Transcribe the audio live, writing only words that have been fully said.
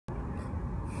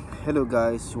Hello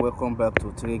guys, welcome back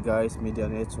to Three Guys Media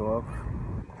Network.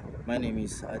 My name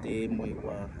is Ade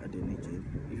Moiwa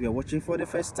Adeniji. If you're watching for the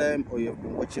first time or you've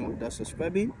been watching without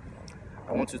subscribing,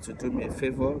 I want you to do me a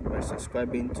favor by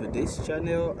subscribing to this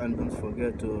channel and don't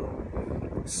forget to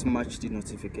smash the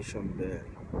notification bell.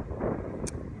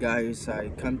 Guys, I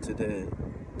come today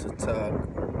to talk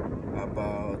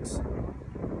about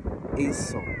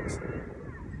insult.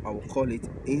 I will call it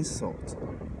insult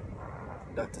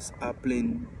that is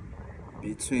happening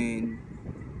between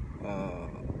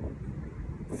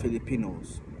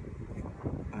Filipinos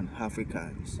and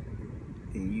Africans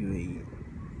in U.A.E.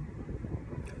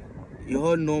 You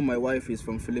all know my wife is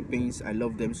from Philippines. I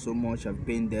love them so much. I've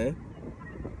been there,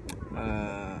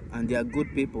 and they are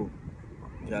good people.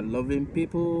 They are loving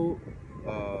people.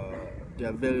 They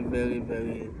are very, very,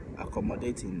 very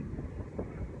accommodating.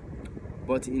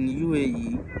 But in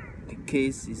U.A.E, the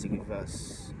case is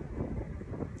reversed.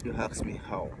 You ask me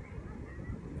how?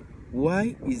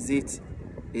 Why is it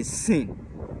a sin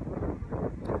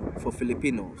for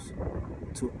Filipinos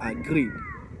to agree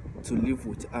to live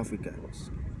with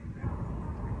Africans?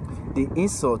 The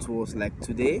insult was like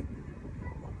today,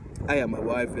 I and my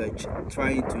wife were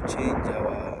trying to change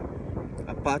our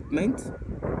apartment,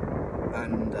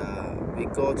 and we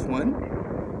got one.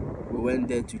 We went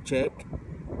there to check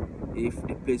if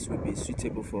the place would be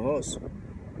suitable for us.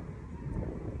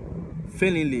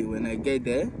 Failingly, when I get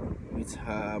there with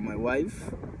my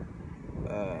wife,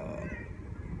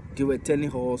 they were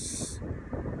telling us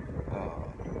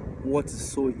what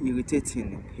is so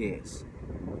irritating in here.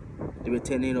 They were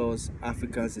telling us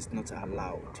Africans is not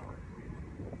allowed.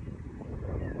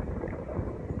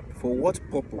 For what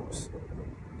purpose?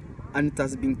 And it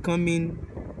has been coming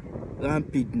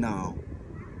rampant now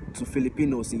to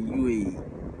Filipinos in U.A.E,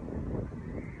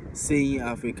 saying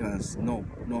Africans, no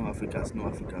Africans, no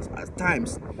Africans. At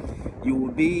times, you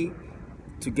will be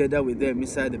together with them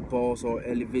inside the bus or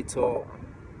elevator,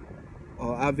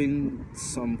 or having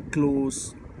some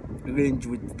close range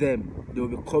with them. They will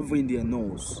be covering their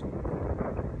nose.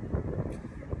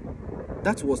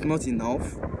 That was not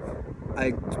enough.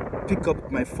 I pick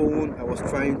up my phone. I was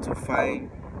trying to find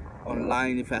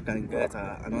online if I can get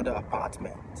another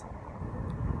apartment.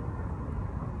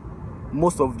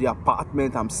 Most of the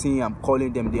apartment I'm seeing, I'm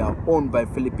calling them, they are owned by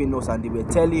Filipinos, and they were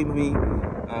telling me,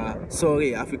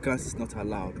 sorry, Africans is not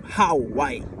allowed. How?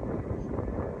 Why?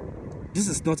 This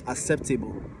is not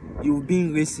acceptable. You're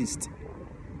being racist.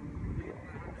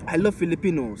 I love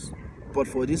Filipinos, but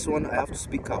for this one, I have to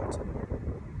speak out,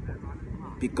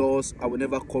 because I will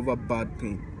never cover bad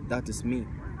thing. That is me.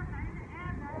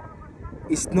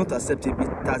 It's not acceptable.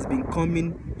 It has been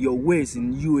coming your ways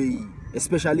in U.A.E,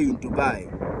 especially in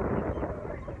Dubai.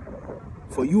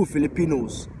 For you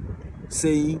Filipinos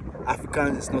saying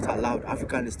African is not allowed,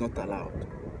 African is not allowed.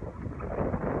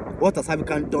 What has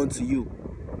African done to you?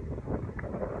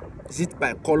 Is it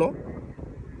by color?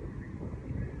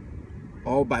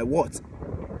 Or by what?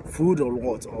 Food or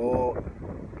what? Or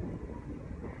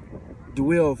the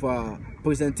way of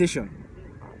presentation?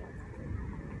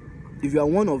 If you are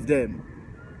one of them,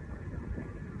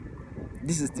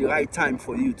 this is the right time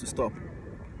for you to stop.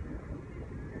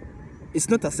 It's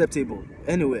not acceptable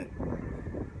anywhere.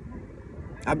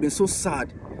 I've been so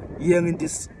sad hearing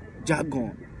this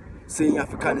jargon saying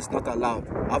African is not allowed,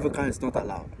 African is not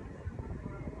allowed.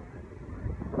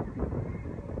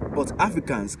 But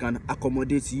Africans can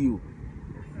accommodate you.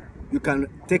 You can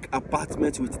take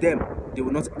apartment with them. They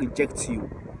will not reject you.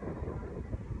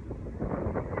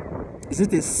 Is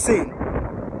it a sin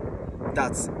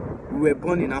that we were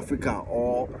born in Africa,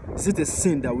 or is it a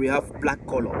sin that we have black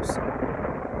colors?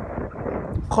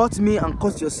 Cut me and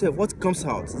cut yourself. What comes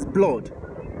out is blood.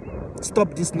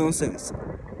 Stop this nonsense.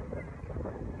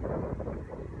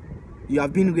 You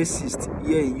have been racist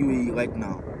here in U.A.E right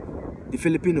now. The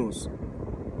Filipinos,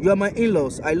 you are my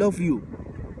in-laws. I love you.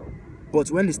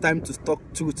 But when it's time to talk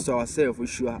truth to ourselves, we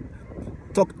should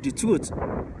talk the truth.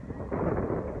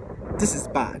 This is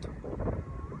bad.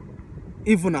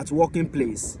 Even at working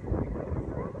place,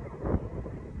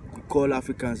 you call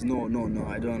Africans. No,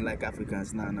 I don't like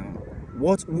Africans. No.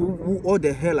 What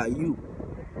the hell are you?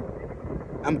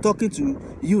 I'm talking to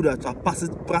you that are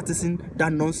practicing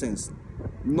that nonsense,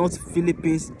 not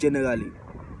Philippines generally.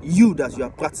 You that you are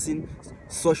practicing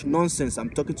such nonsense, I'm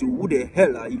talking to you. Who the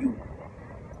hell are you?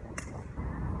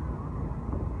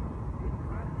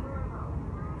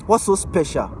 What's so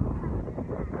special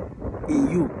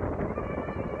in you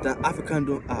that African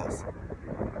don't ask?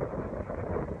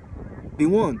 Be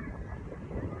one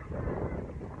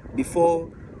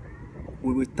before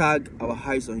we will tag our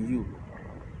eyes on you.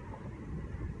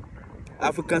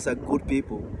 Africans are good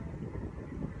people.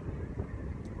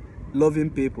 loving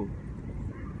people.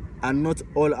 And not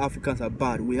all Africans are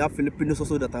bad. We have Filipinos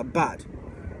also that are bad.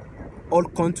 All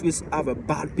countries have a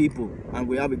bad people and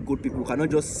we have a good people. We cannot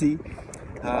just see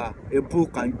a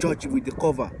book and judge with the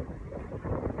cover.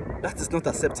 That is not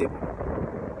acceptable.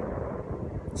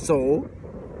 So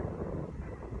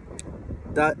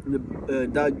that's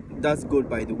good.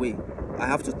 By the way, I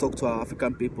have to talk to our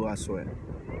African people as well.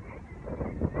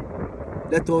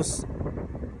 Let us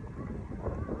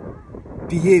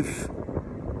behave.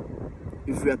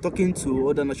 If we are talking to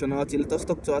other nationality, let us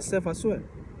talk to ourselves as well.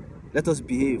 Let us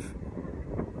behave.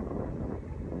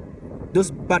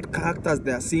 Those bad characters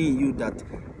they are seeing you, that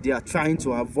they are trying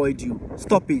to avoid you,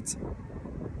 stop it,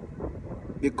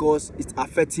 because it's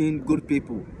affecting good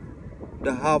people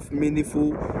that have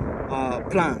meaningful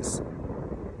plans.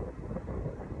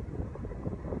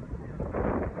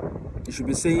 You should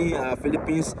be saying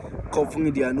Philippines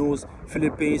covering their nose,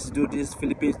 Philippines do this,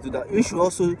 Philippines do that. You should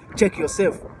also check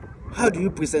yourself. How do you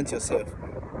present yourself?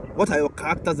 What are your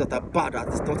characters that are bad, that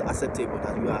is not acceptable,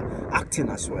 that you are acting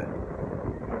as well?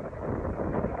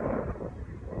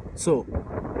 So,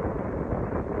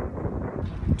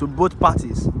 to both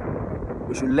parties,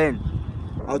 we should learn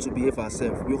how to behave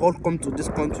ourselves. We all come to this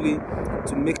country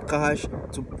to make cash,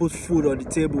 to put food on the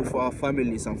table for our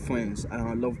families and friends and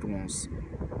our loved ones,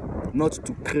 not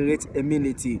to create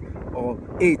enmity or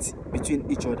hate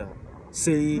between each other,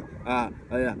 saying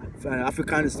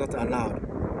African is not allowed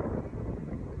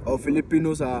or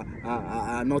Filipinos are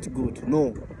not good.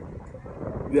 No,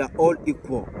 we are all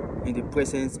equal in the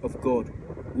presence of God,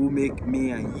 who make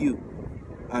me and you,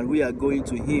 and we are going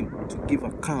to Him to give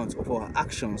account of our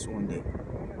actions one day.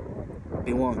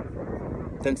 Be one.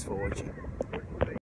 Thanks for watching.